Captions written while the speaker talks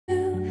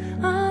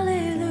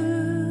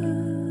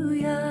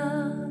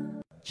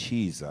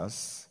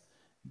Jesus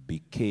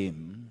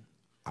became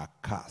a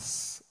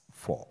curse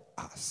for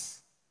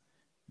us.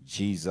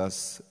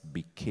 Jesus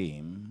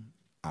became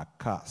a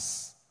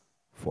curse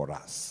for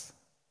us.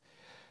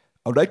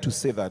 I would like to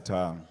say that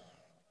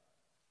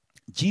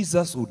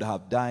Jesus would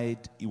have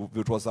died, if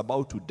it was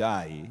about to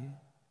die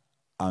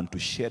and to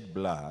shed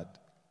blood,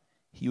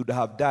 he would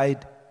have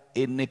died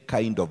any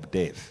kind of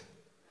death.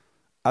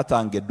 Hata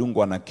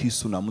angedungwa na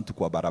kisu na mtu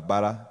kwa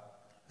barabara,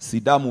 si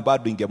damu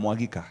bado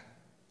ingemwagika.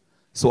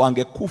 So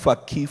angekufa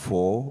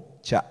kifo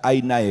cha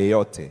aina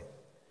yoyote.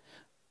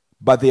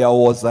 But there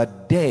was a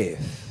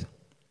death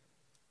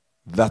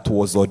that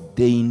was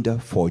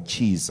ordained for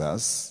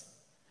Jesus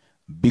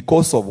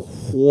because of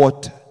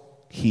what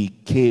he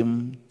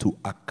came to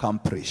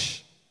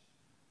accomplish.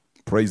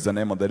 Praise the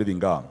name of the living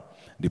God.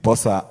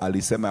 Ndiposa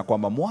alisema ya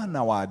kwamba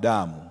mwana wa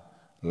Adamu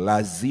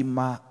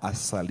lazima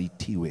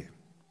asalitiwe.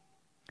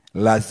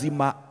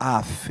 Lazima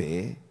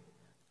afe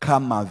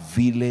kama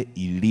vile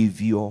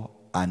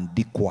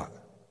ilivyoandikwa.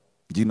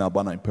 Jina la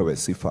Bwana lipewe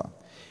sifa.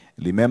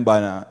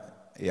 Remember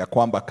ya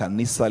kwamba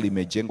kanisa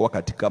limejengwa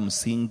katika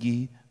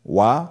msingi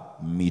wa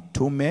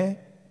mitume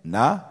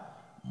na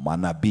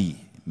manabii.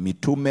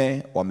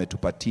 Mitume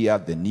wametupatia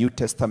the New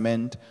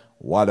Testament,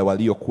 wale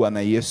waliokuwa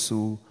na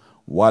Yesu,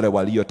 wale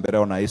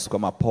waliotembelewa na Yesu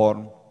kama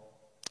Paul,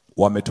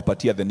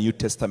 wametupatia the New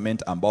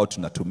Testament ambao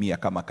tunatumia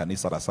kama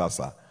kanisa la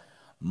sasa.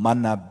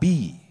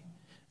 Manabii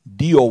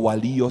ndio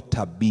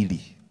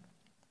waliotabiri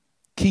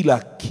kila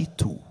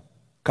kitu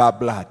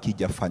kabla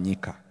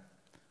hakijafanyika.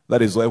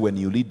 That is why when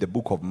you read the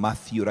book of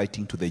Matthew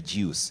writing to the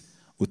Jews,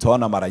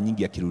 utaona mara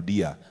nyingi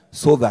akirudia,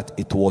 so that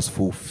it was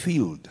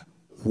fulfilled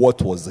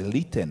what was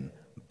written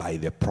by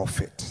the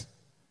prophet.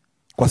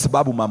 Kwa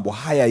sababu mambo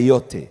haya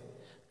yote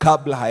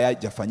kabla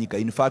hayajafanyika.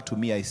 In fact, to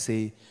me I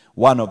say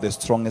one of the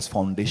strongest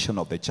foundation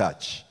of the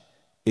church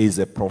is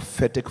a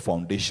prophetic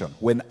foundation.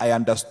 When I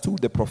understood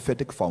the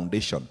prophetic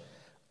foundation,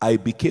 I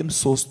became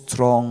so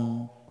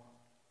strong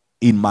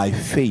in my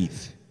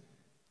faith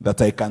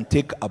that I can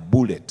take a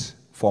bullet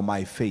for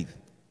my faith.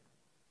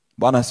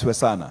 Bwana siwe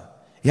sana.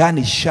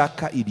 Yani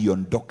shaka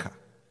iliondoka.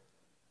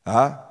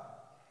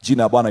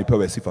 Jina Bwana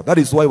ipewe sifa. That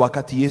is why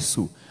wakati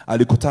Yesu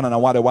alikutana na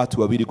wale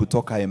watu wawili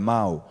kutoka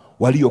Emau,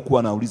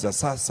 waliokuwa nauliza,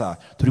 sasa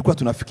tulikuwa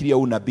tunafikiria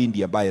huyu nabii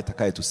ndiye ambaye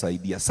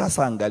atakayetusaidia,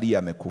 sasa angalia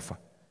amekufa.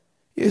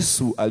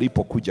 Yesu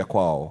alipokuja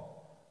kwao,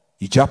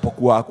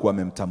 ijapokuwa hakuwa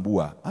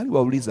amemtambua,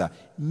 aliwauliza,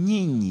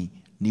 nyinyi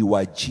ni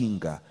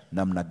wajinga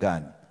namna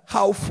gani?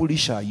 How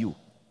foolish are you?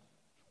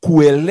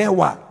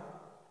 Kuelewa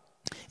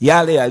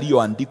yale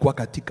yaliyoandikwa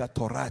katika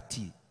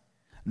Torati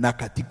na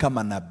katika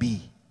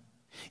manabii,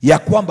 ya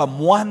kwamba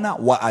mwana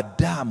wa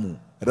Adamu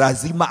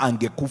lazima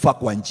angekufa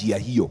kwa njia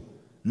hiyo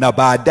na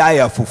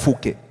baadaye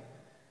afufuke.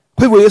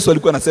 Kwa hivyo Yesu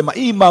alikuwa anasema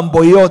hii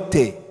mambo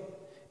yote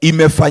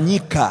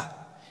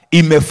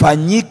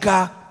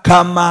imefanyika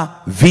kama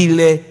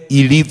vile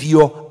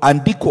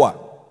ilivyoandikwa.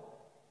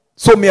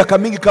 So miaka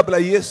mingi kabla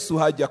Yesu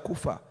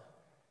hajakufa,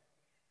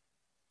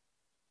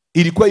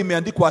 ilikuwa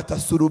imeandikwa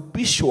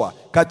atasulubishwa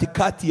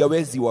katikati ya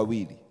wezi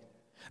wawili,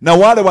 na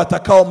wale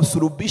watakao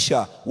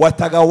msulubisha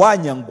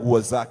watagawanya nguo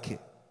zake.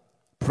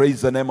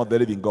 Praise the name of the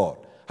living God.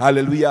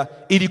 Hallelujah.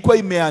 Ilikuwa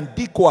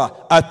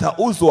imeandikwa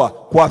atauzwa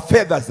kwa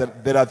fedha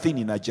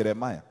 30 na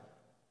Jeremiah.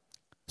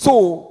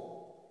 So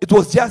it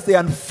was just the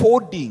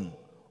unfolding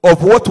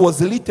of what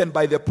was written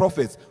by the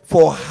prophets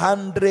for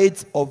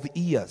hundreds of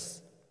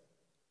years.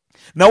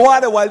 Na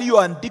wale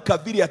walioandika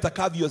vile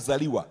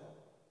atakavyozaliwa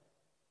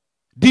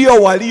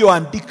ndio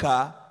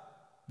walioandika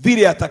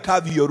vile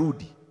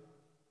atakavyorudi.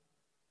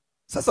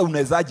 Sasa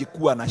unawezaje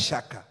kuwa na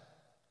shaka?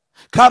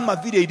 Kama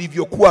vile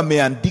ilivyokuwa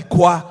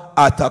ameandikwa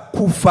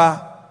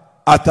atakufa,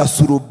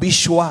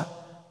 atasulubishwa,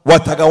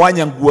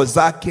 watagawanya nguo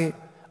zake,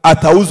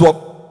 atauzwa,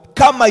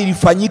 kama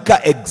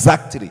ilifanyika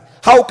exactly.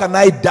 How can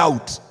I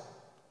doubt?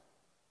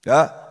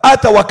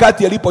 Hata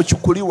wakati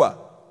alipochukuliwa,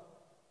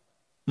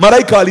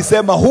 malaika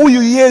walisema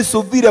huyu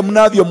Yesu vile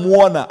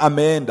mnavyomuona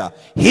ameenda,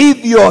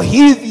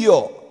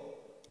 hivyo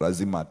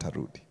lazima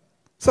atarudi.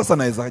 Sasa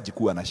nawezaje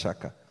kuwa na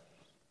shaka?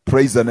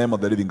 Praise the name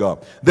of the living God.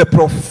 The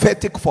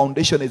prophetic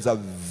foundation is a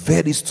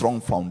very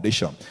strong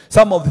foundation.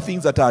 Some of the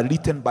things that are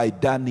written by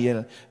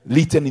Daniel,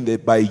 written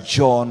by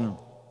John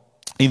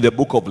in the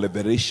book of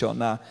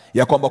Revelation,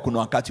 ya kwamba kuna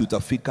wakati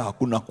utafika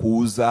hakuna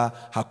kuuza,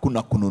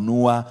 hakuna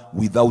kununua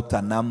without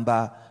a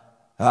number.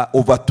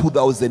 Over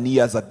 2000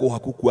 years ago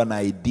hakukuwa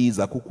na IDs,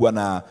 hakukuwa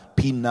na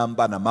PIN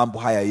number na mambo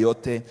haya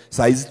yote.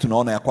 Saa hizi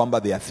tunaona ya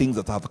kwamba there are things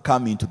that have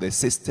come into the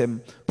system.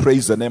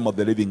 Praise the name of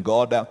the living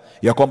God.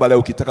 Ya kwamba leo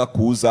ukitaka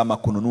kuuza ama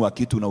kununua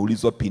kitu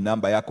unaulizwa PIN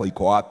number yako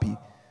iko wapi.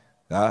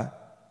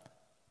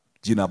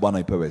 Jina Bwana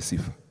ipewe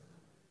sifa.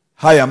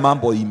 Haya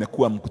mambo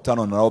imekuwa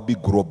mkutano na Nairobi,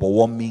 global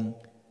warming.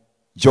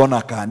 John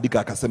akaandika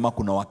akasema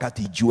kuna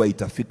wakati jua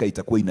itafika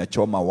itakuwa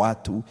inachoma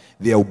watu.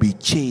 There will be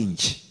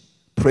change.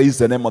 Praise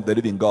the name of the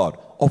living God.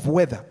 Of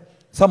weather.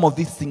 Some of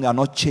these things are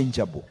not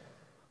changeable.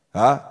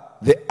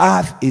 The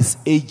earth is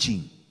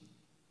aging.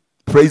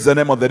 Praise the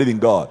name of the living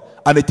God.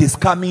 And it is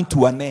coming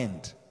to an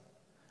end.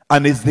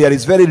 And there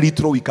is very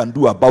little we can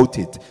do about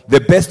it. The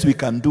best we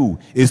can do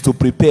is to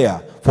prepare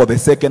for the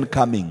second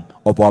coming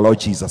of our Lord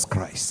Jesus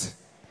Christ.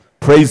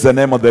 Praise the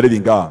name of the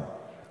living God.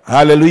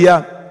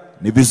 Hallelujah.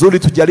 Ni vizuri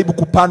tujaribu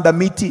kupanda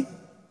miti,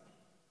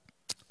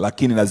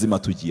 lakini lazima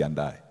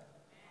tujiandae.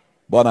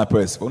 Bwana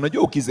praise.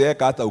 Unajua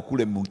ukizeeka hata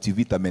ukule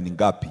multivitamin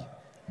ngapi,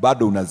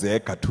 bado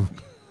unazeeka tu.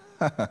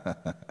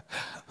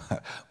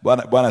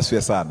 Bwana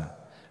siwe sana.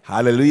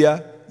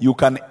 Hallelujah. You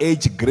can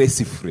age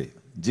gracefully.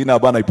 Jina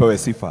Bwana ipewe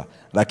sifa.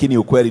 Lakini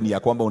ukweli ni ya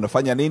kwamba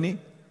unafanya nini?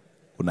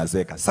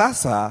 Unazeeka.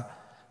 Sasa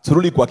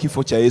turudi kwa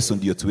kifo cha Yesu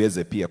ndio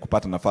tuweze pia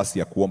kupata nafasi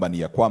ya kuomba. Ni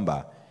ya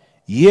kwamba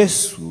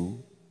Yesu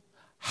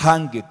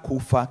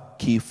hangekufa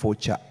kifo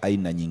cha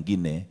aina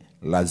nyingine,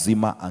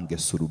 lazima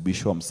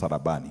angesulubishwa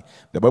msalabani.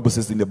 The Bible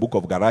says in the book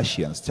of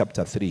Galatians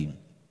chapter 3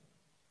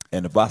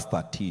 and verse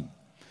 13.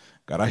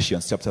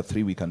 Galatians chapter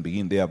 3, we can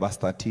begin there, verse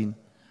 13.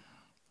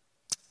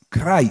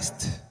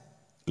 Christ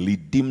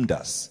redeemed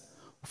us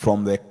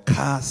from the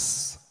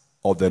curse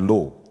of the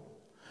law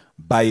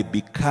by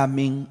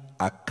becoming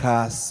a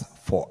curse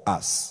for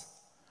us.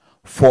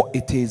 For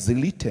it is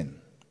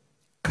written,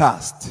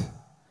 cursed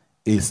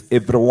is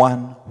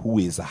everyone who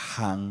is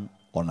hung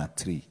on a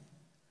tree.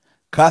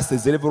 Cursed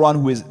is everyone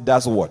who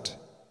does what?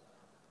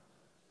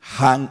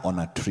 Hung on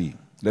a tree.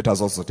 Let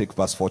us also take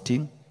verse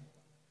 14.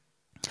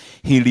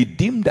 He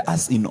redeemed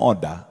us in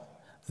order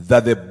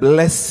that the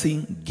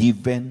blessing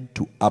given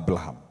to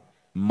Abraham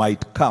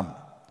might come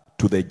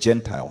to the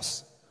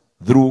Gentiles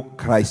through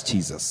Christ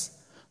Jesus,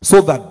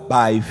 so that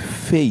by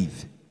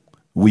faith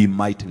we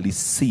might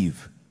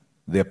receive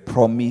the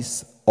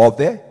promise of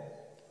the.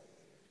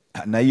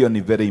 Na hiyo ni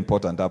very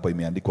important hapo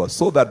imeandikwa,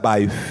 so that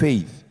by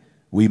faith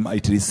we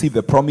might receive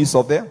the promise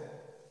of the.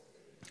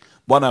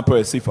 Bwana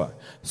apewe sifa.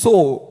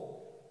 So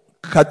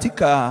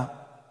katika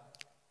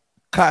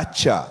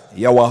kacha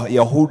ya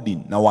Wayahudi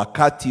na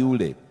wakati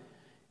ule,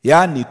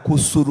 yani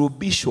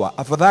kusurubishwa,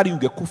 afadhali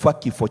ungekufa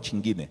kifo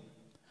chingine,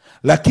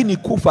 lakini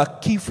kufa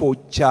kifo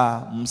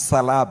cha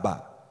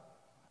msalaba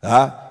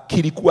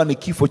kilikuwa ni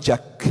kifo cha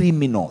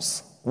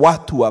criminals,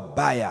 watu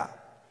wabaya.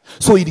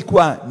 So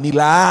ilikuwa ni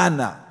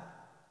laana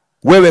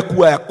wewe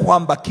kuwa ya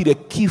kwamba kile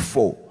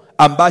kifo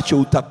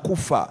ambacho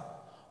utakufa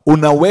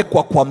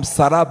unawekwa kwa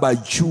msalaba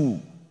juu,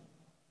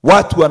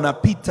 watu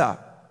wanapita.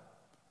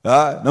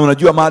 Na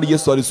unajua mahali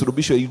Yesu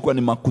alisulubishwa ilikuwa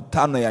ni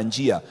makutano ya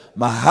njia,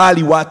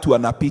 mahali watu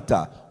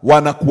wanapita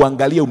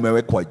wanakuangalia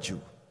umewekwa juu.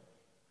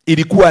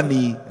 Ilikuwa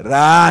ni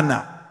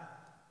laana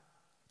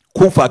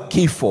kufa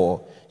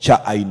kifo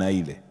cha aina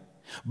ile.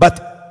 But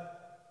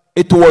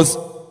it was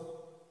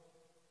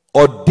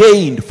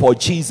ordained for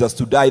Jesus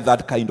to die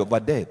that kind of a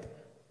death,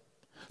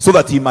 so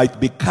that he might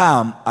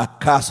become a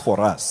curse for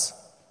us,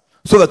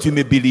 so that we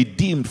may be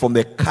redeemed from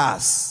the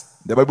curse.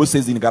 The Bible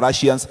says in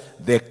Galatians,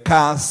 the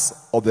curse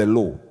of the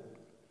law.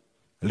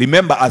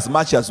 Remember, as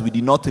much as we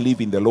did not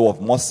live in the law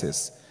of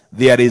Moses,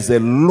 there is a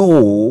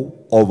law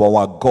of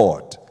our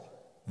God.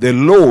 The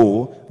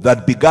law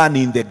that began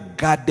in the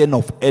Garden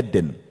of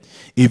Eden.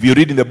 If you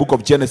read in the book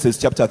of Genesis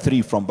chapter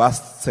 3 from verse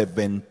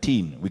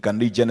 17, we can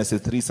read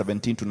Genesis 3,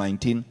 17 to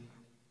 19.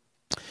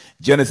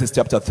 Genesis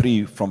chapter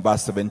 3 from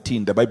verse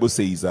 17, the Bible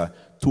says,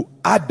 to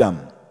Adam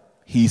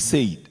he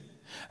said,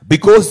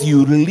 because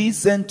you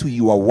listened to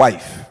your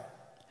wife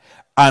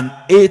and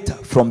ate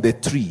from the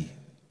tree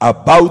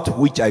about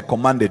which I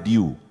commanded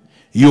you,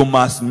 you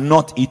must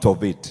not eat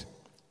of it.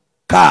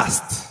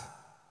 Cursed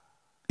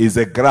is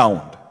the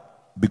ground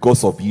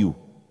because of you.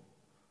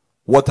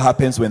 What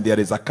happens when there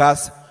is a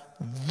curse?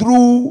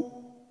 Through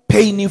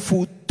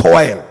painful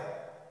toil,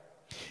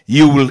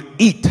 you will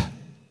eat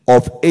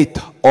of it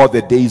all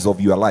the days of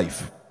your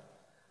life.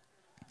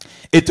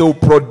 It will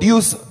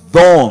produce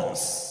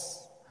thorns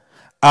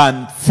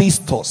and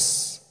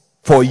thistles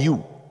for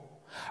you,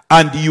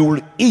 and you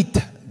will eat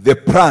the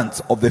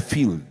plants of the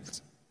field.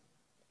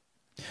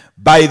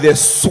 By the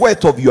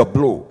sweat of your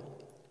brow,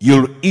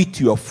 you'll eat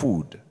your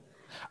food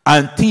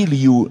until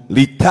you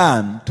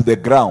return to the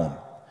ground,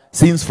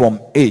 since from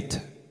it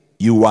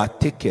you are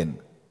taken,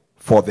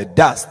 for the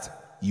dust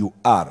you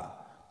are,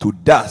 to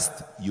dust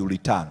you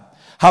return.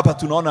 Hapa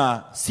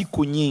tunaona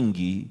siku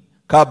nyingi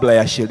kabla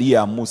ya sheria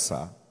ya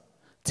Musa,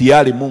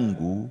 tayari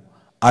Mungu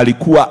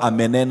alikuwa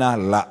amenena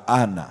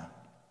laana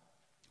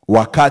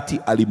wakati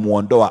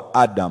alimuondoa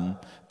Adam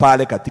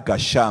pale katika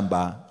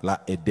shamba la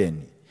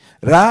Edeni.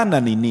 Laana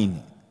ni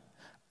nini?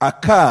 A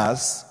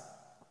curse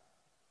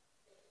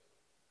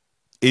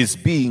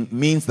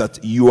means that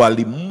you are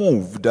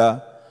removed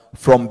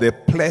from the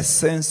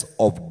presence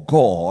of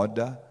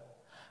God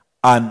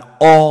and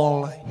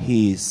all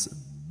his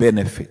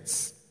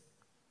benefits.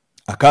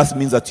 A curse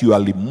means that you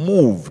are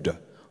removed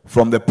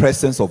from the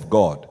presence of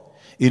God.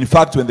 In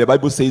fact, when the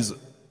Bible says,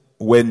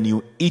 when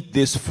you eat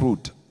this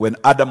fruit, when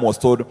Adam was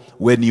told,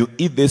 when you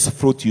eat this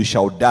fruit, you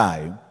shall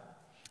die,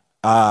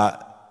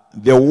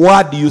 the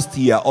word used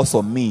here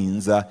also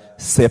means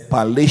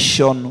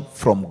separation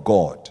from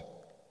God.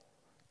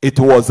 It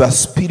was a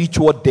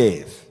spiritual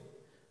death,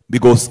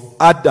 because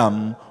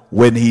Adam,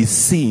 when he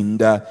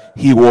sinned,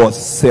 he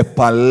was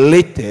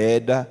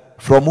separated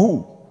From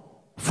who?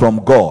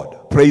 From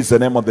God. Praise the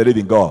name of the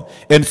living God.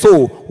 And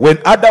so when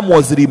Adam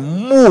was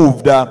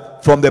removed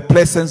from the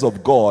presence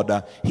of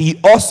God, he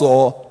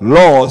also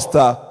lost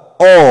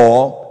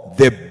all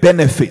the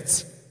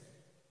benefits.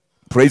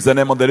 Praise the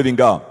name of the living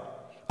God.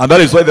 And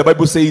that is why the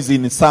Bible says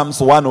in Psalms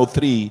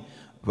 103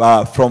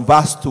 from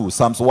verse 2,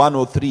 Psalms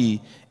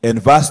 103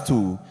 and verse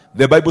 2,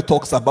 the Bible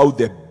talks about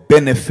the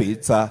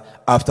benefits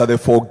after the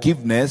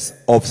forgiveness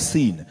of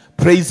sin.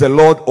 Praise the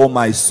Lord, O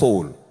my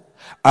soul,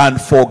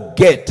 and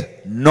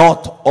forget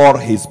not all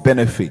his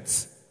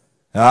benefits.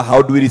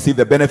 How do we receive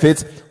the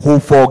benefits? Who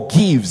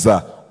forgives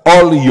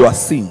all your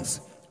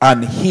sins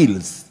and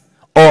heals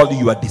all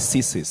your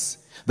diseases.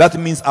 That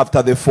means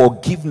after the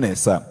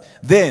forgiveness,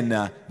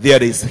 then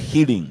there is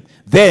healing.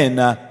 Then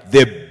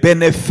the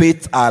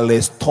benefits are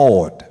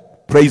restored.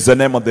 Praise the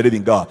name of the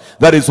living God.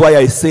 That is why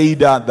I say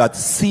that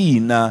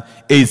sin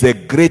is the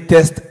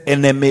greatest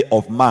enemy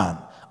of man.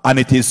 And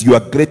it is your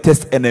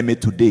greatest enemy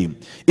today.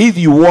 If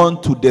you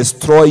want to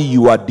destroy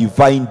your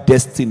divine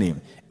destiny,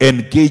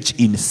 engage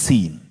in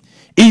sin.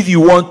 If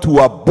you want to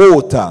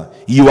abort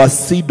your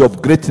seed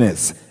of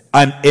greatness,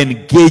 and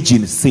engage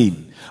in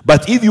sin.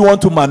 But if you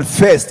want to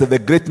manifest the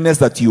greatness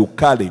that you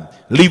carry,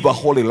 live a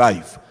holy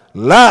life.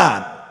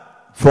 Learn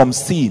from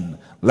sin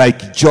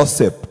like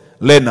Joseph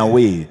learn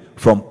away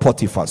from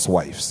Potiphar's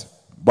wives.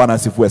 Bwana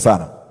asifiwe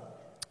sana.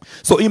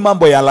 So hii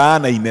mambo ya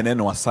laana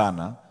imenenwa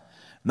sana.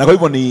 Na kwa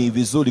hivyo ni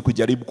vizuri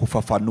kujaribu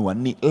kufafanua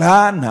ni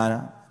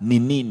laana ni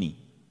nini.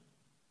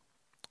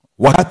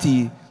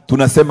 Wakati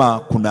tunasema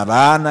kuna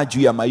laana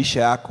juu ya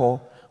maisha yako,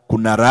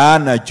 kuna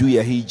laana juu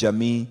ya hii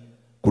jamii,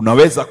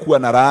 kunaweza kuwa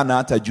na laana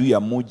hata juu ya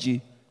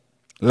mji.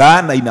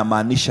 Laana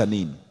inamaanisha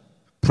nini?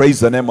 Praise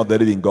the name of the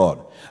living God.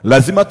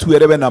 Lazima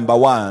tuelewe number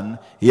one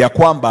ya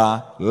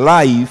kwamba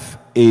life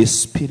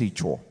is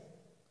spiritual.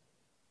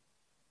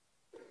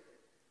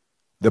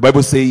 The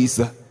Bible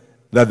says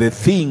that the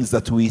things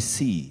that we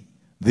see,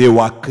 they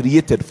were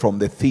created from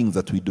the things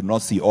that we do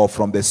not see, or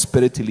from the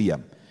spirit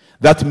realm.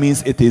 That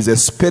means it is a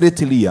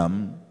spirit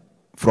realm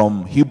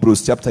from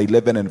Hebrews chapter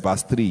 11 and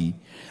verse 3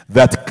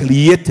 that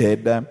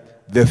created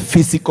the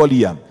physical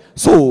realm.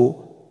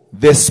 So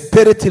the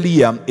spirit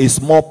realm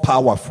is more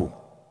powerful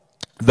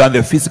than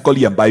the physical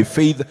realm. By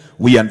faith,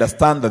 we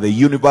understand that the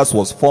universe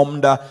was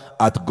formed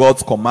at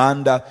God's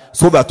command,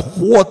 so that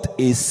what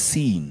is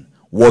seen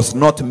was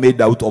not made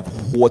out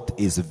of what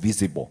is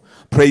visible.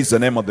 Praise the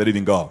name of the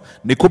living God.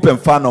 Nikupe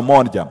mfano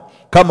moja.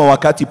 Kama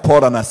wakati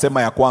Paul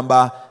anasema ya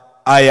kwamba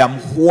I am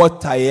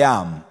what I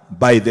am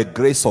by the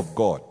grace of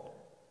God.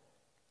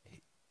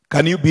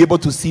 Can you be able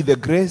to see the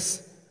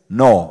grace?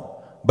 No.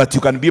 But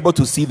you can be able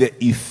to see the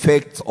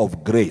effects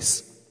of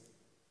grace.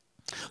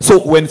 So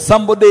when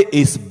somebody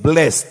is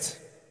blessed,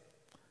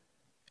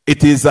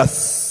 it is a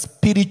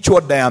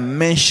spiritual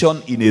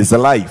dimension in his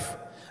life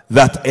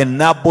that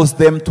enables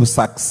them to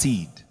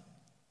succeed.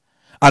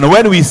 And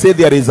when we say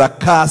there is a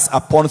curse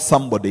upon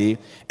somebody,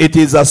 it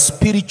is a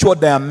spiritual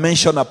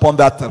dimension upon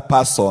that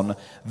person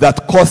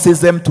that causes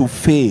them to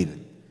fail.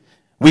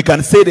 We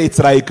can say that it's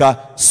like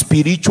a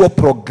spiritual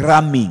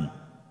programming.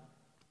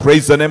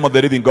 Praise the name of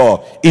the living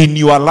God. In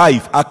your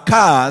life, a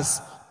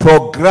curse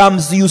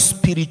programs you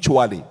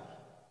spiritually.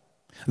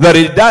 That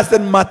it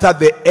doesn't matter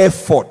the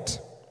effort.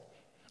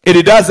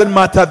 It doesn't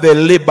matter the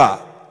labor.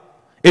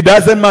 It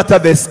doesn't matter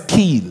the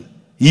skill.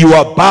 You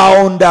are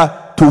bound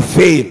to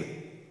fail.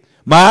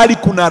 Mahali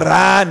kuna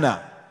laana,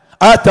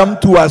 hata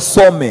mtu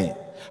asome,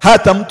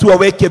 hata mtu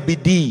aweke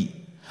bidii,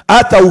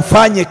 hata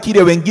ufanye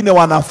kile wengine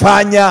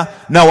wanafanya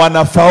na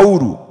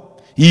wanafaulu,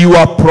 you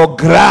are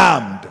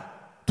programmed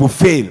to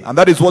fail. And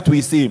that is what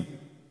we see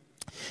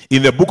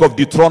in the book of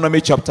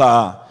Deuteronomy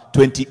chapter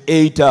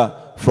 28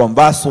 from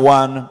verse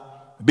 1.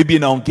 Biblia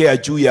inaongea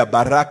juu ya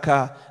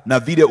baraka na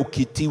vile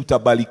ukitii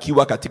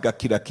utabarikiwa katika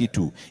kila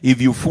kitu.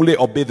 If you fully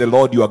obey the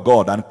Lord your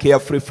God and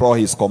carefully follow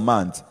his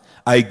commands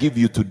I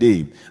give you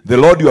today, the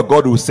Lord your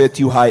God will set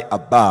you high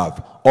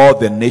above all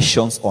the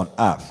nations on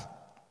earth.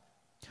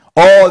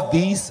 All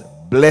these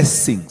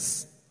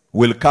blessings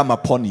will come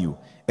upon you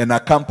and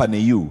accompany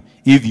you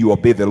if you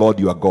obey the Lord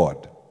your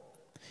God.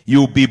 You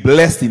will be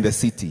blessed in the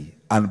city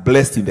and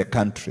blessed in the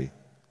country.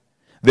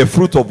 The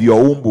fruit of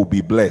your womb will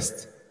be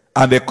blessed,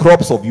 and the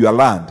crops of your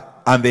land,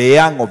 and the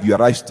young of your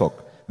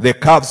livestock, the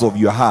calves of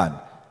your hand,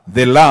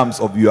 the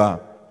lambs of your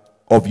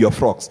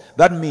flocks.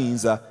 That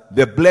means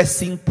the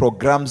blessing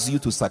programs you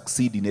to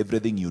succeed in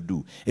everything you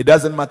do. It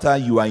doesn't matter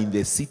you are in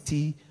the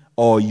city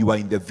or you are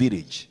in the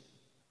village.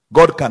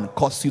 God can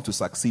cause you to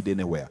succeed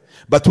anywhere.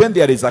 But when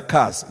there is a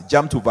curse,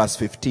 jump to verse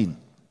 15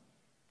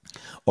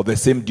 of the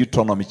same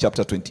Deuteronomy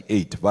chapter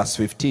 28. Verse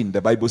 15,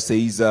 the Bible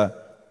says,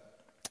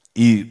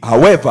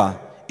 however,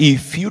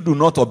 if you do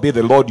not obey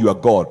the Lord your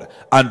God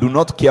and do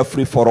not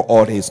carefully follow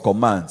all his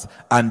commands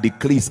and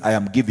decrees I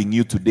am giving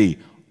you today,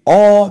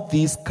 all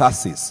these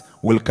curses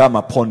will come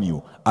upon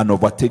you and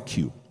overtake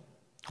you.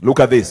 Look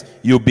at this.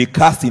 You'll be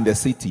cast in the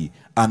city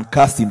and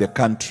cast in the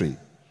country.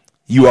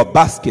 Your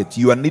basket,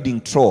 your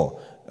kneading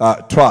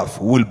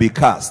trough will be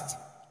cast.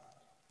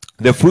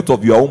 The fruit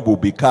of your womb will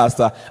be cast,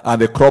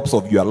 and the crops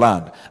of your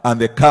land, and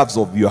the calves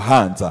of your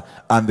hands,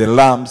 and the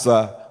lambs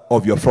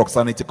of your flocks.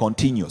 And it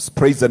continues.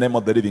 Praise the name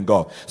of the living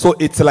God. So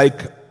it's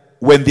like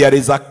when there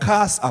is a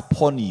curse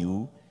upon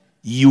you,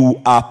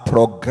 you are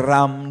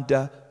programmed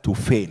to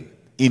fail.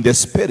 In the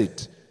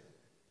spirit,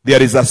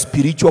 there is a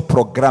spiritual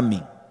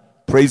programming.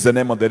 Praise the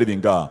name of the living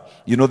God.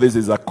 You know, this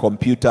is a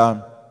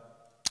computer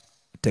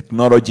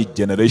technology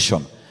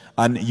generation.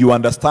 And you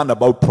understand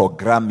about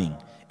programming.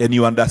 And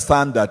you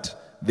understand that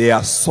there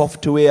are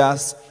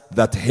softwares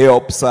that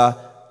helps a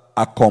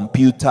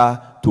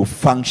computer to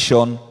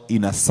function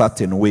in a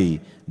certain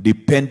way,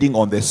 depending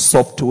on the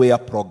software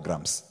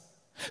programs.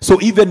 So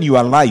even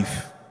your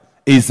life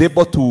is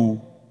able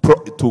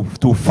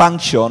to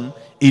function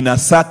in a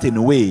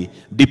certain way,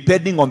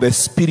 depending on the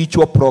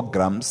spiritual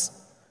programs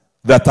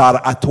that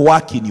are at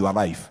work in your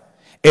life.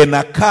 And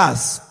a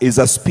curse is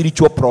a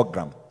spiritual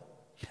program.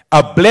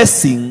 A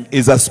blessing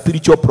is a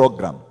spiritual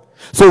program.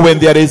 So when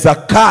there is a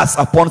curse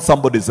upon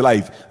somebody's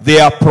life, they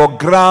are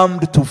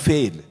programmed to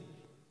fail.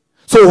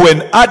 So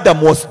when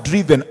Adam was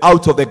driven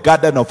out of the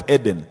Garden of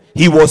Eden,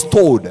 he was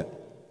told,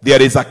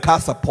 there is a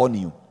curse upon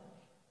you.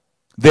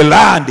 The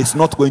land is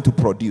not going to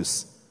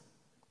produce.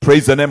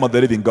 Praise the name of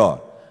the living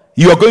God.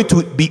 You are going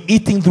to be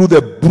eating through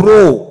the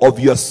brow of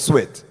your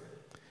sweat.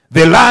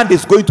 The land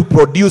is going to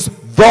produce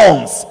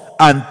thorns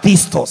and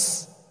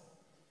thistles.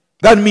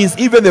 That means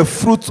even the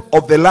fruits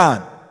of the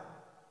land,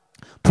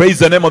 praise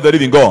the name of the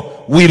living God,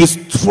 will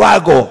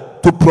struggle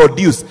to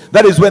produce.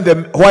 That is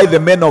why the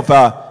men of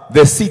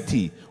the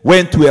city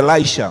went to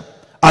Elisha,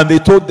 and they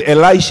told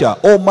Elisha,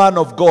 "Oh man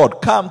of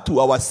God, come to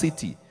our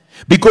city,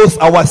 because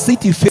our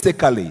city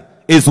physically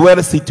is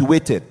well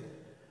situated,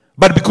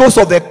 but because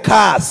of the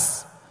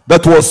curse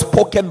that was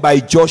spoken by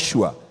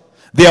Joshua,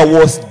 there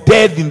was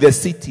death in the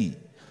city.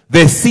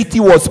 The city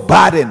was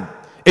barren.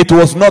 It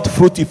was not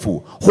fruitful."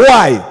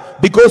 Why?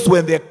 Because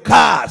when the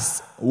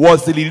curse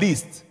was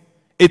released,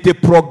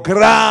 it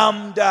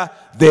programmed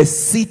the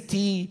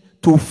city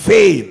to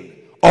fail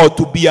or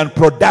to be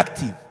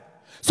unproductive.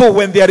 So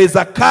when there is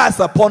a curse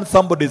upon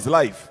somebody's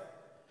life,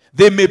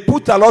 they may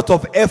put a lot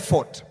of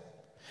effort.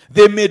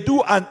 They may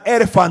do an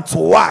elephant's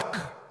work,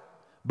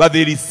 but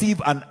they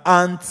receive an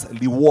ant's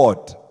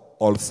reward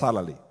or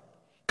salary.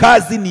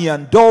 Kazi ni ya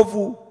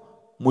ndovu,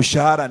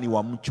 mshahara ni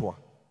wa mchwa.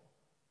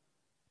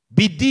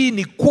 Bidii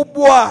ni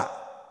kubwa,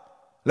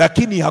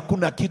 lakini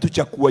hakuna kitu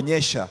cha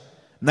kuonyesha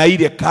na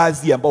ile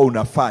kazi ambayo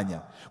unafanya,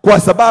 kwa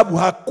sababu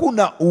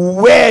hakuna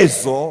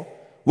uwezo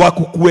wa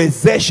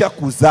kukuwezesha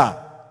kuzaa.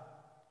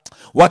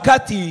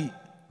 Wakati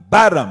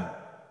Balaam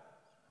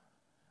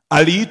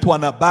aliitwa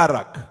na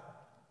Barak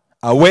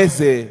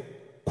aweze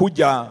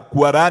kuja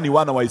kuwalaani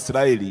wana wa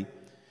Israeli,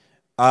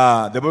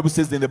 the Bible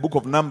says in the book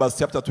of Numbers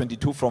chapter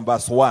 22 from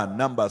verse 1,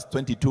 Numbers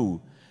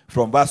 22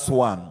 from verse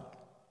 1,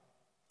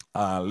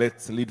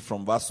 let's read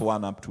from verse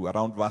 1 up to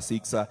around verse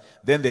 6.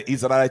 Then the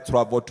Israelites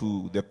traveled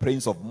to the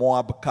plains of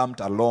Moab, camped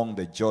along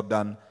the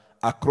Jordan,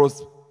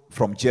 across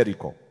from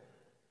Jericho.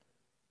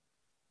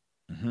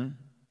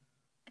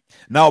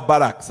 Now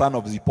Barak, son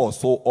of Zippor,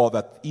 saw all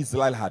that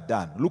Israel had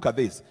done. Look at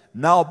this.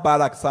 Now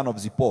Barak, son of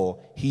Zippor,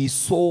 he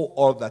saw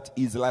all that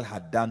Israel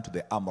had done to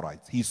the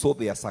Amorites. He saw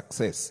their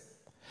success.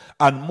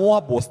 And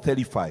Moab was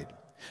terrified,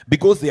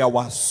 because there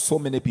were so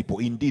many people.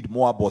 Indeed,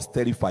 Moab was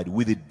terrified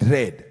with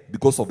dread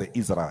because of the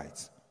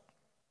Israelites.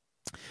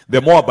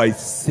 The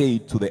Moabites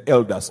said to the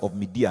elders of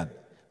Midian,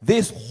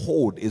 "This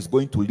horde is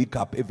going to lick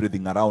up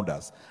everything around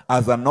us,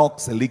 as an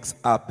ox licks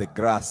up the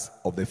grass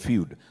of the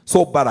field."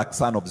 So Barak,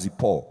 son of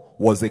Zippor,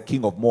 was the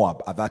king of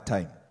Moab at that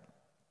time,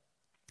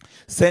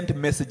 sent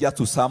messengers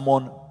to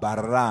summon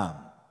Balaam,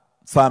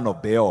 son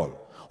of Beor,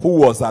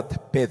 who was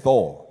at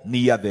Pethor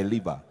near the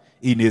river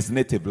in his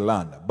native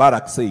land.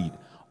 Barak said,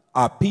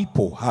 "A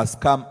people has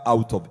come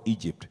out of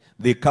Egypt.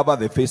 They cover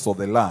the face of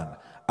the land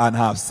and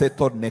have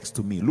settled next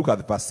to me." Look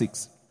at verse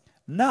 6.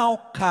 "Now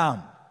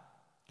come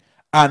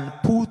and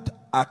put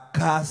a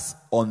curse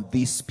on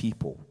these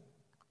people,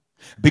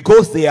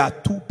 because they are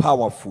too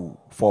powerful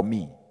for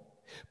me.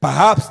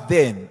 Perhaps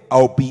then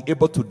I'll be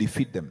able to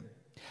defeat them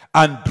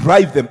and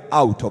drive them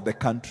out of the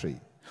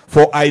country.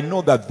 For I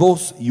know that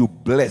those you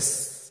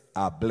bless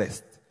are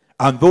blessed,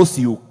 and those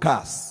you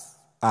curse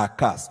are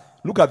cursed."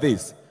 Look at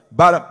this.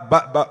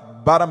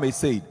 Barak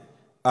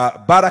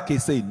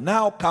is saying,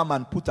 "Now come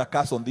and put a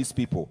curse on these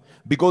people,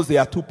 because they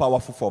are too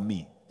powerful for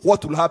me.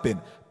 What will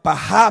happen?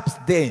 Perhaps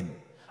then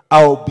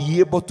I'll be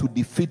able to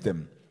defeat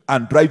them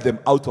and drive them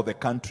out of the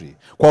country."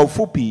 Kwa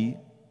ufupi,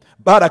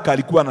 Barak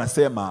alikuwa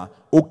anasema,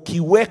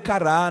 ukiweka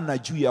laana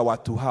juu ya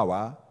watu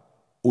hawa,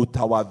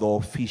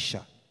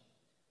 utawadhoofisha,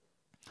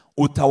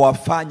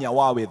 utawafanya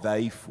wawe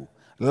dhaifu.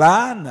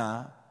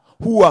 Laana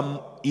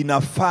huwa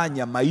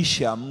inafanya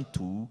maisha ya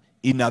mtu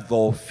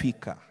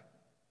inadhoofika,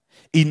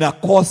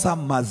 inakosa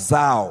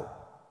mazao,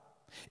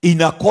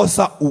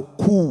 inakosa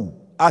ukuu.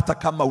 Hata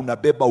kama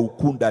unabeba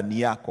ukuu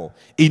ndani yako,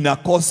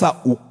 inakosa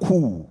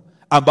ukuu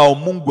ambao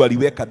Mungu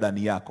aliweka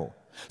ndani yako.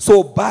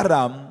 So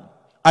Balaam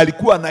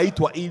alikuwa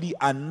anaitwa ili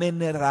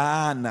anene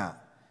laana,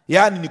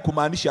 yani ni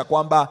kumaanisha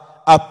kwamba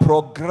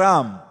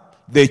program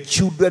the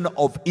children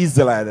of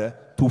Israel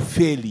to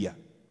failure.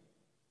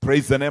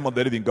 Praise the name of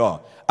the living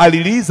God.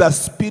 Release a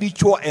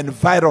spiritual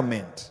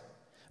environment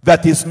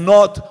that is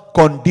not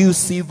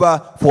conducive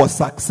for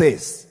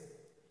success.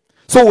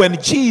 So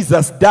when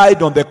Jesus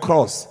died on the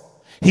cross,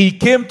 he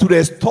came to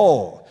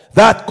restore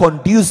that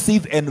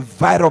conducive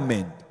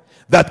environment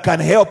that can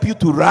help you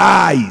to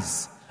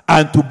rise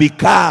and to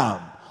become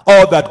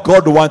all that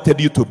God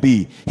wanted you to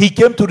be. He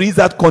came to release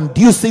that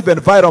conducive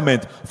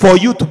environment for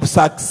you to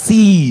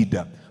succeed.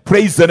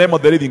 Praise the name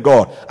of the living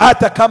God.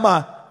 Hata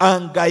kama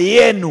anga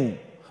yenu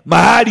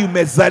mahali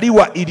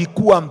umezaliwa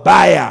ilikuwa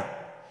mbaya,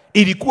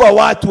 ilikuwa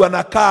watu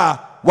wanakaa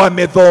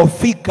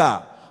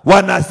wamedhoofika,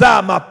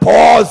 wanazaa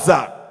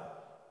mapooza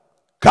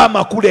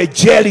kama kule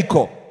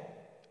Jericho,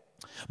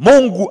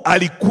 Mungu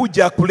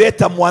alikuja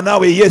kuleta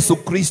mwanawe Yesu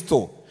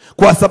Kristo,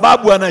 kwa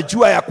sababu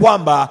anajua ya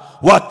kwamba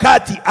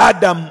wakati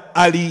Adam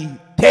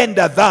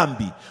alitenda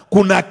dhambi,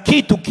 kuna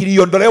kitu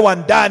kiliondolewa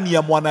ndani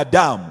ya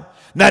mwanadamu,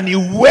 na ni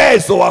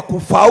uwezo wa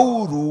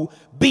kufaulu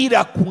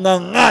bila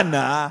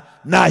kung'ang'ana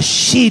na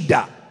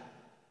shida.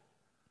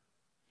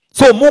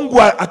 So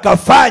Mungu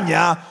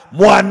akafanya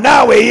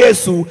mwanawe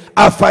Yesu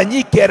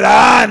afanyike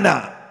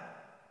laana,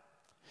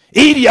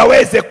 ili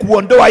aweze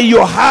kuondoa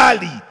hiyo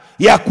hali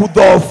ya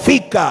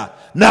kudhoofika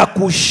na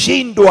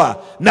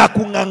kushindwa na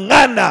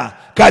kung'ang'ana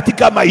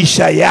katika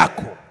maisha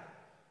yako.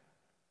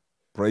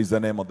 Praise the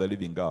name of the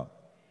living God.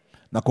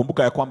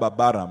 Nakumbuka ya kwamba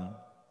Balaam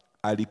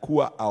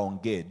alikuwa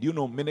aongee. Do you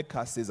know many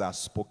curses are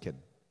spoken?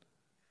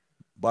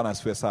 Bwana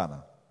asifiwe sana.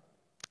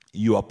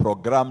 You are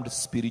programmed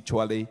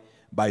spiritually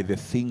by the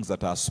things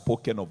that are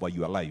spoken over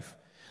your life.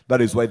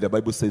 That is why the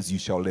Bible says you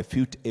shall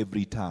refute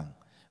every tongue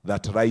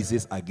that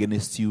rises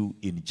against you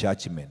in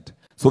judgment,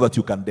 so that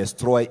you can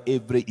destroy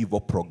every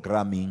evil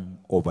programming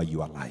over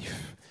your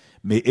life.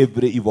 May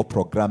every evil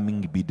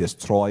programming be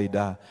destroyed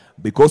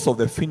because of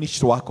the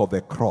finished work of the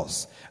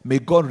cross. May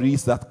God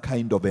release that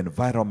kind of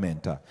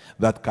environment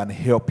that can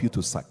help you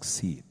to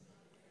succeed.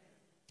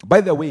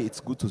 By the way,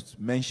 it's good to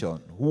mention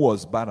who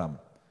was Balaam.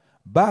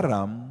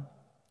 Balaam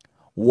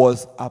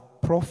was a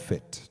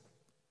prophet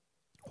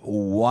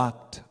who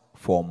worked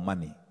for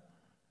money.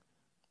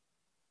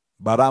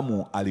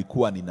 Balaamu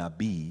alikuwa ni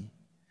nabii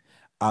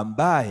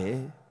ambaye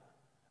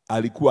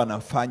alikuwa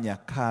anafanya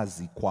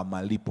kazi kwa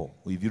malipo.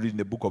 If you read in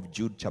the book of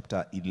Jude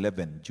chapter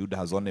 11, Jude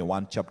has only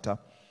one chapter.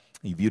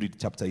 If you read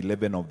chapter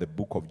 11 of the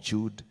book of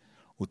Jude,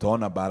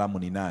 utaona Balaamu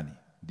ni nani.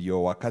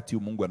 Ndio wakati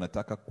Mungu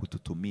anataka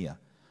kututumia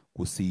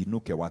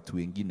kusiinuke watu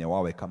wengine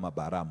wawe kama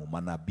Balaamu,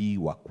 manabii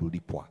wa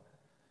kulipwa.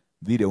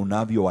 Vile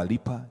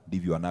unavyowalipa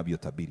ndivyo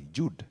wanavyotabiri.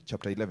 Jude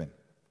chapter 11.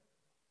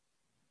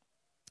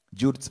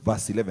 Jude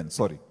verse 11,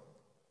 sorry.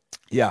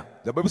 Yeah,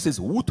 the Bible says,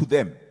 woe to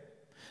them,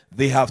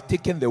 they have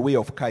taken the way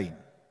of Cain.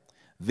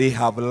 They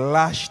have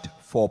lashed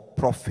for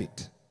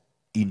profit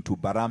into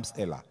Balaam's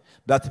error.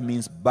 That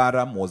means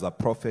Balaam was a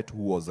prophet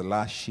who was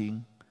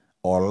lashing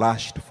or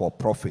lashed for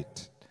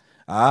profit.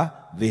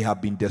 They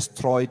have been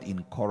destroyed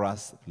in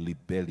Korah's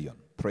rebellion.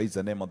 Praise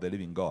the name of the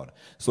living God.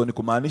 So ni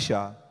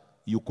kumaanisha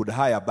you could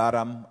hire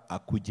Balaam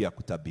akuje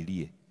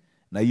akutabirie.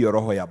 Na hiyo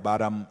roho ya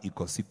Balaam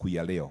iko siku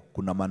ya leo.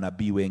 Kuna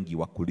manabii wengi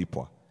wa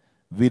kulipwa.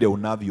 Vile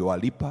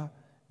unavyowalipa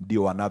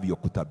ndio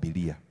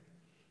wanavyokutabiria.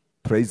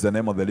 Praise the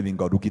name of the living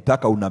God.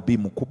 Ukitaka unabii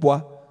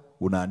mkubwa,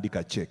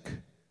 unaandika check.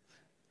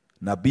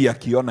 Nabii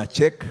akiona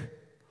check,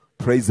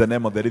 praise the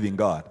name of the living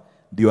God,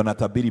 ndio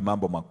anatabiri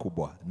mambo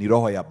makubwa. Ni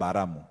roho ya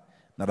Balaamu,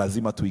 na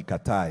lazima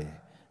tuikatae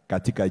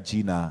katika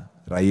jina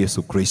la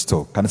Yesu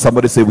Kristo. Can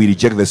somebody say we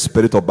reject the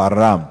spirit of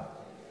Balaam?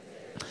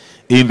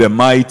 In the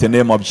mighty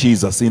name of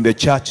Jesus. In the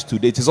church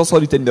today, it is also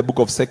written in the book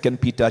of 2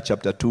 Peter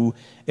chapter 2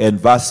 and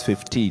verse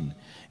 15.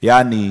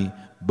 Yani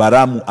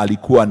Balaamu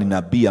alikuwa ni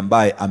nabii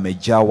ambaye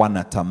amejawa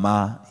na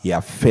tamaa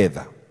ya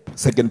fedha.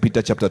 2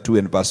 Peter chapter 2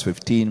 and verse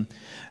 15.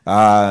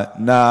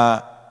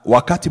 Na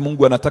wakati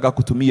Mungu anataka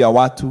kutumia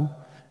watu,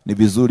 ni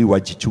vizuri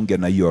wajichunge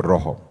na hiyo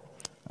roho.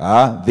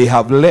 They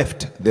have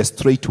left the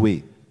straight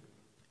way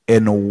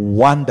and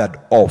wandered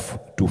off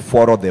to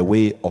follow the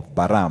way of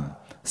Balaam,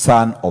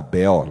 son of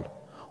Beor,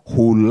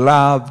 who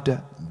loved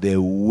the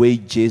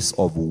wages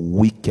of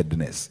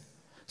wickedness.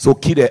 So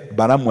kile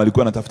Balaamu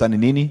alikuwa anatafuta ni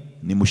nini?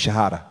 Ni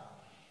mshahara.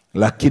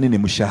 Lakini ni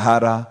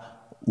mshahara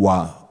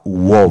wa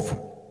uovu.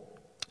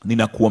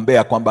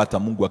 Ninakuombea kwamba hata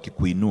Mungu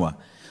akikuinua,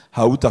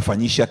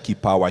 hautafanyisha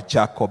kipawa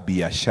chako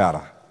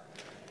biashara.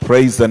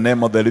 Praise the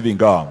name of the living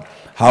God.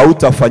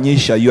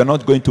 Hautafanyisha, you are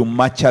not going to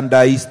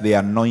merchandise the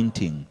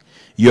anointing.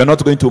 You are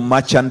not going to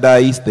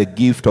merchandise the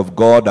gift of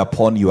God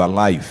upon your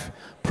life.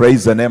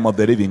 Praise the name of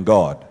the living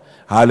God.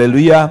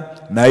 Hallelujah.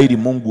 Na ili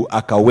Mungu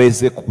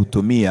akaweze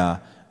kukutumia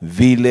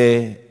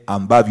vile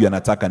ambavyo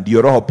anataka.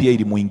 Ndio roho pia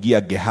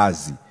ilimuingia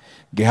Gehazi.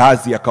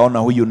 Gehazi akaona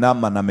huyu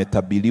Naaman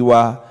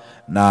ametabiliwa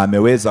na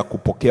ameweza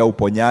kupokea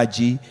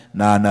uponyaji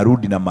na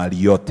anarudi na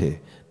mali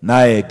yote.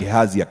 Naye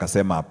Gehazi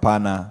akasema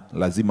hapana,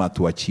 lazima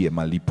tuachie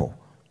malipo.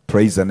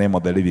 Praise the name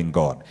of the living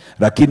God.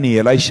 Lakini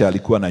Elisha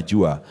alikuwa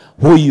anajua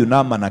huyu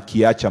Naaman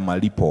akiacha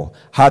malipo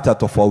hata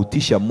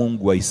tofautisha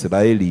Mungu wa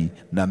Israeli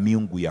na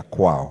miungu ya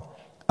kwao,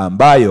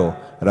 ambayo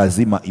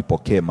lazima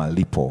ipokee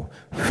malipo.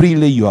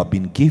 Freely you have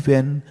been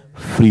given,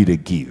 freely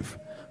give.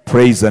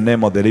 Praise the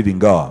name of the living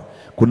God.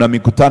 Kuna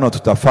mikutano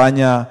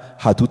tutafanya,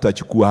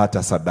 hatutachukua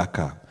hata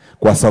sadaka,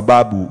 kwa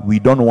sababu we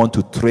don't want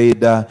to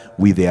trade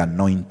with the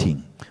anointing.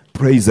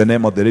 Praise the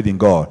name of the living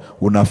God.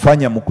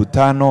 Unafanya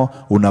mkutano,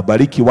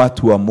 unabariki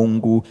watu wa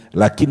Mungu,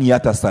 lakini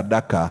hata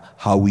sadaka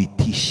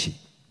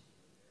hauitishi.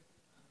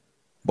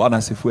 Bwana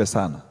asifiwe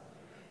sana.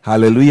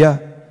 Haleluya.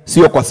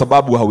 Sio kwa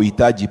sababu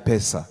hauhitaji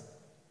pesa.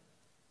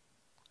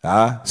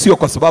 Sio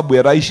kwa sababu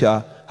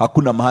Elisha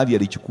hakuna mahali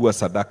alichukua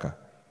sadaka.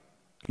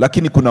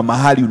 Lakini kuna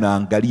mahali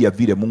unaangalia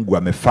vile Mungu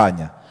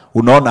amefanya.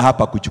 Unaona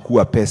hapa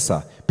kuchukua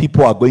pesa,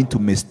 people are going to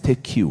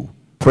mistake you,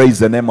 praise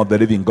the name of the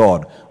living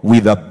God,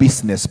 with a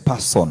business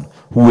person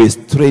who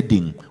is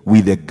trading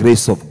with the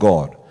grace of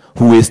God,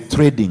 who is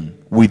trading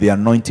with the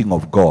anointing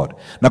of God.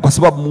 Na kwa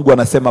sababu Mungu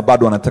anasema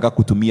bado anataka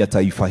kutumia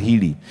taifa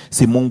hili,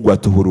 si Mungu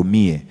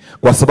atuhurumie.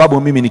 Kwa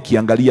sababu mimi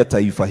nikiangalia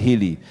taifa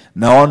hili,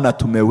 naona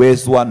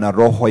tumewezwa na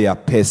roho ya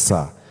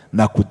pesa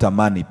na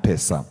kutamani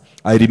pesa.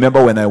 I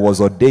remember when I was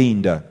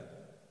ordained,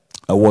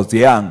 I was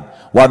young.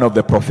 One of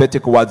the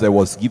prophetic words I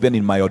was given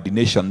in my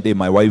ordination day,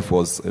 my wife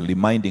was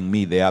reminding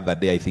me the other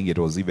day, I think it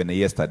was even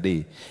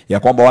yesterday, ya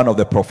kwamba one of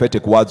the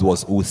prophetic words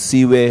was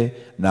usiwe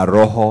na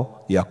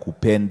roho ya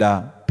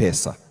kupenda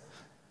pesa.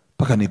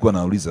 Paka nilikuwa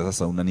nauliza,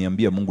 sasa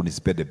unaniambia Mungu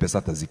nisipende pesa,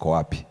 hata ziko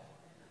wapi?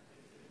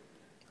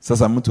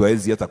 Sasa mtu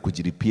haezi hata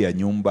kujilipia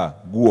nyumba,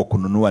 nguo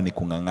kununua ni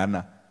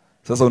kung'ang'ana.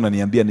 Sasa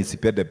unaniambia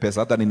nisipende pesa,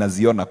 hata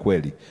ninaziona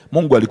kweli.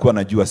 Mungu alikuwa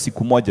anajua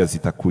siku moja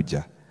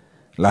zitakuja,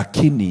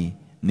 lakini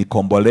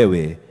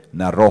nikombolewe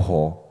na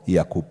roho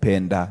ya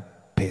kupenda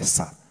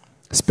pesa.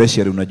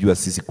 Especially unajua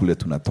sisi kule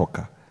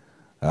tunatoka,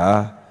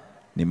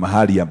 ni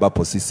mahali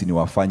ambapo sisi ni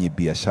wafanyi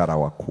biashara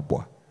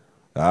wakubwa.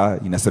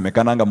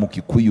 Inasemekananga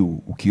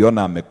Mkikuyu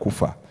ukiona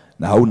amekufa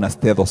na hauna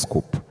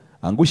stethoscope,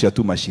 angusha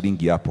tu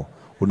mashilingi hapo,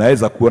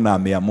 unaweza kuona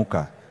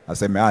ameamuka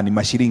aseme ni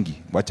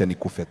mashilingi, wacha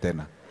nikufe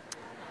tena.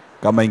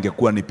 Kama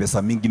ingekuwa ni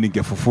pesa mingi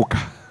ningefufuka.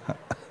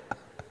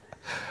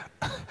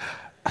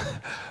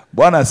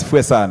 Bwana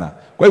asifiwe sana.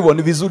 Kwa hivyo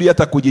ni vizuri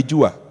hata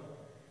kujijua.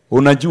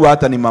 Unajua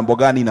hata ni mambo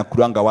gani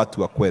inakuranga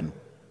watu wa kwenu.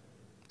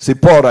 Si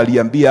Paul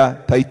aliambia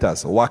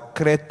Titus,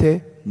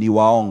 Wakrete ni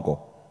waongo.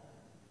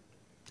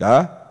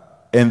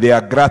 And they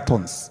are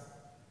gluttons.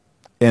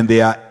 And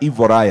they are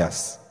evil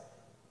liars.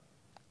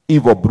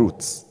 Evil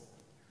brutes.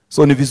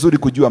 So ni vizuri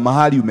kujua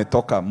mahali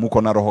umetoka,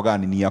 muko na roho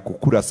gani, ni ya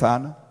kukula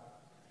sana.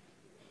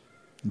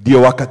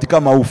 Ndio wakati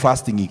kama huu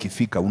fasting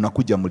ikifika,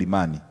 unakuja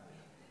mlimani.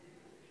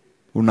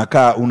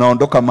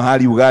 Unaondoka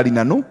mahali ugali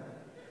na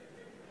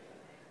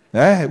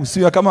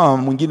usiwe kama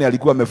mwingine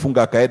alikuwa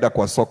amefunga akaenda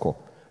kwa soko,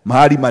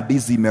 mahali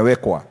madizi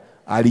imewekwa,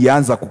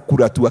 alianza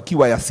kukula tu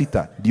akiwa ya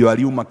 6 ndio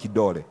aliuma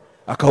kidole.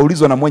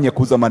 Akaulizwa na mwenye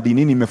kuuza madini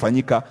nini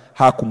imefanyika,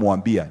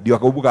 hakumwambia. Ndio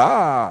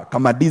akakumbuka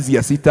kama dizi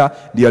ya 6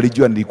 ndio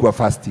alijua nilikuwa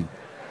fasting.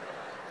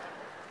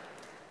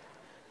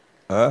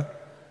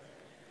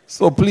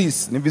 So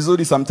please, ni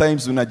vizuri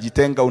sometimes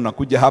unajitenga,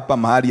 unakuja hapa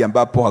mahali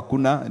ambapo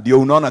hakuna,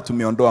 ndio unaona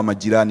tumeondoa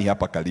majirani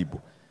hapa karibu.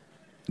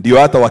 Ndio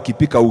hata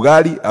wakipika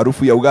ugali,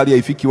 harufu ya ugali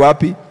haifiki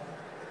wapi?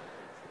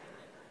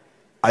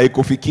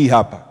 Haikufikii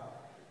hapa.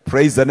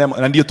 Praise the name.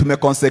 Na ndio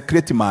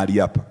tumeconsecrate mahali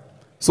hapa.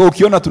 So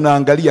ukiona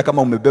tunaangalia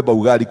kama umebeba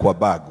ugali kwa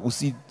bag,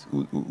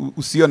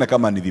 usione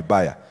kama ni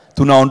vibaya.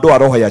 Tunaondoa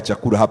roho ya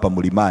chakula hapa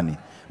mlimani,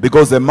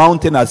 because the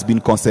mountain has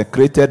been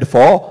consecrated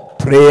for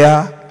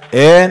prayer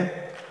and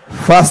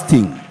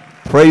fasting.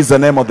 Praise the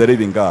name of the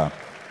living God.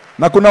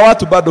 Na kuna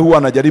watu bado huwa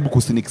wanajaribu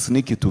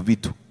kusiniki tu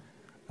vitu.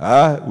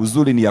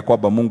 Uzuri ni ya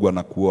kwamba Mungu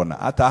anakuona.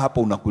 Hata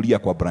hapo unakulia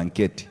kwa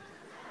blanketi,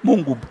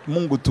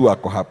 Mungu tu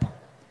ako hapo.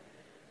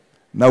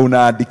 Na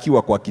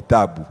unaandikiwa kwa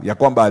kitabu ya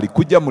kwamba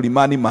alikuja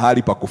mlimani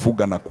mahali pa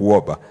kufuga na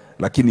kuomba,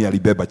 lakini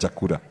alibeba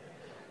chakula.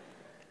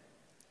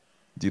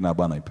 Jina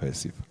Bwana lipewe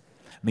sifa.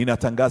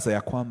 Ninatangaza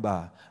ya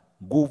kwamba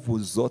nguvu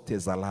zote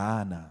za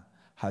laana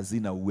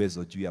hazina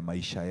uwezo juu ya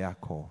maisha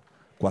yako,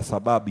 kwa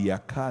sababu ya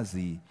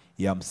kazi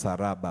ya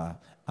msalaba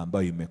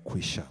ambayo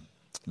imekwisha.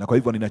 Na kwa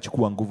hivyo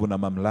ninachukua nguvu na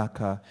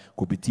mamlaka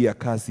kupitia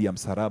kazi ya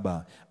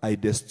msalaba. I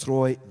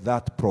destroy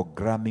that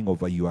programming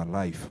over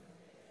your life.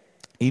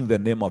 In the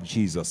name of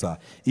Jesus.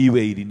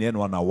 Iwe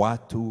ilinenwa na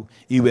watu,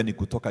 iwe ni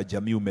kutoka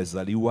jamii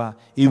umezaliwa,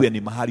 iwe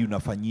ni mahali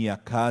unafanyia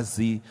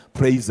kazi.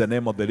 Praise the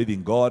name of the living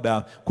God.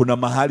 Kuna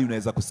mahali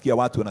unaweza kusikia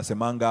watu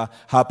wanasemanga,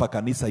 hapa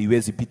kanisa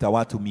iwezi pita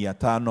watu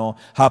 500,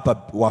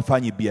 hapa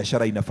wafanyi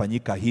biashara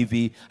inafanyika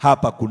hivi,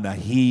 hapa kuna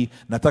hii.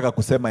 Nataka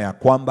kusema ya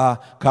kwamba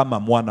kama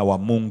mwana wa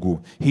Mungu,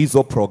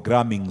 hizo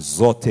programming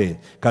zote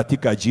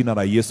katika jina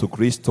la Yesu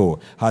Kristo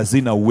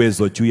hazina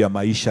uwezo juu ya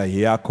maisha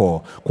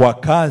yako, kwa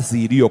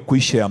kazi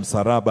iliyokwisha ya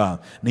msalaba msalaba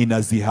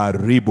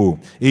ninaziharibu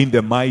in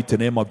the mighty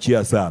name of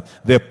Jesus.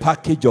 The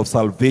package of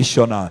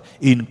salvation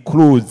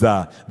includes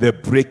the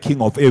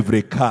breaking of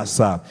every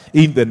curse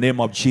in the name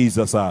of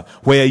Jesus.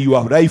 Where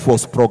your life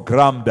was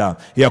programmed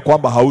ya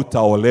kwamba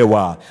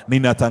hautaolewa,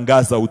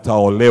 ninatangaza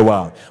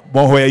utaolewa.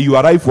 Where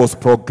your life was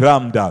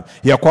programmed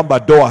ya kwamba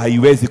doa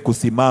haiwezi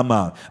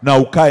kusimama na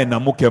ukae na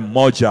mke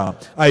mmoja,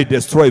 I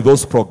destroy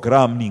those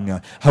programming.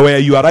 Where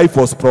your life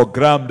was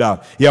programmed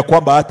ya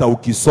kwamba hata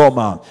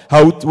ukisoma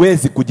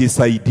hauwezi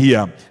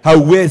kujisaidia,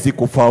 hauwezi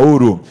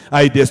kufaulu,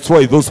 I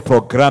destroy those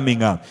programming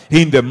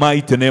in the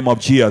mighty name of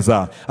Jesus.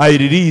 I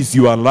release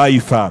your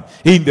life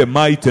in the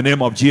mighty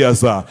name of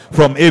Jesus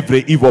from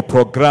every evil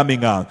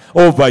programming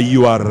over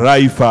your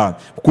life.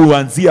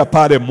 Kuanzia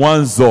pale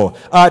mwanzo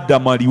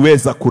Adam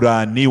aliweza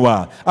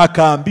kulaaniwa,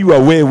 akaambiwa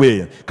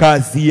wewe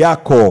kazi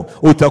yako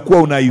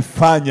utakuwa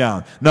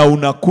unaifanya na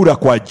unakula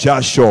kwa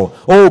jasho.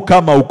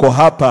 Kama uko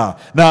hapa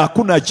na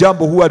hakuna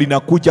jambo huwa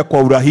linakuja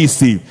kwa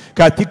urahisi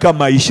katika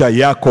maisha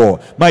yako,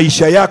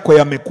 maisha yako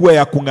yamekuwa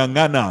ya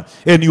kungangana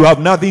and you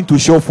have nothing to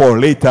show for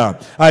later,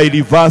 I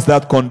reverse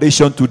that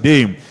condition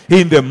today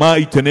in the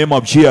mighty name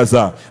of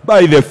Jesus,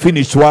 by the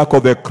finished work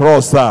of the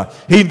cross,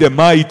 in the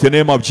mighty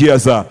name of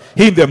Jesus,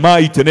 in the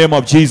mighty name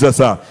of Jesus,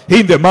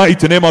 in the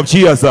mighty name of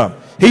Jesus,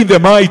 in the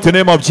mighty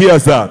name of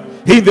Jesus,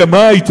 in the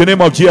mighty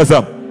name of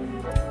Jesus.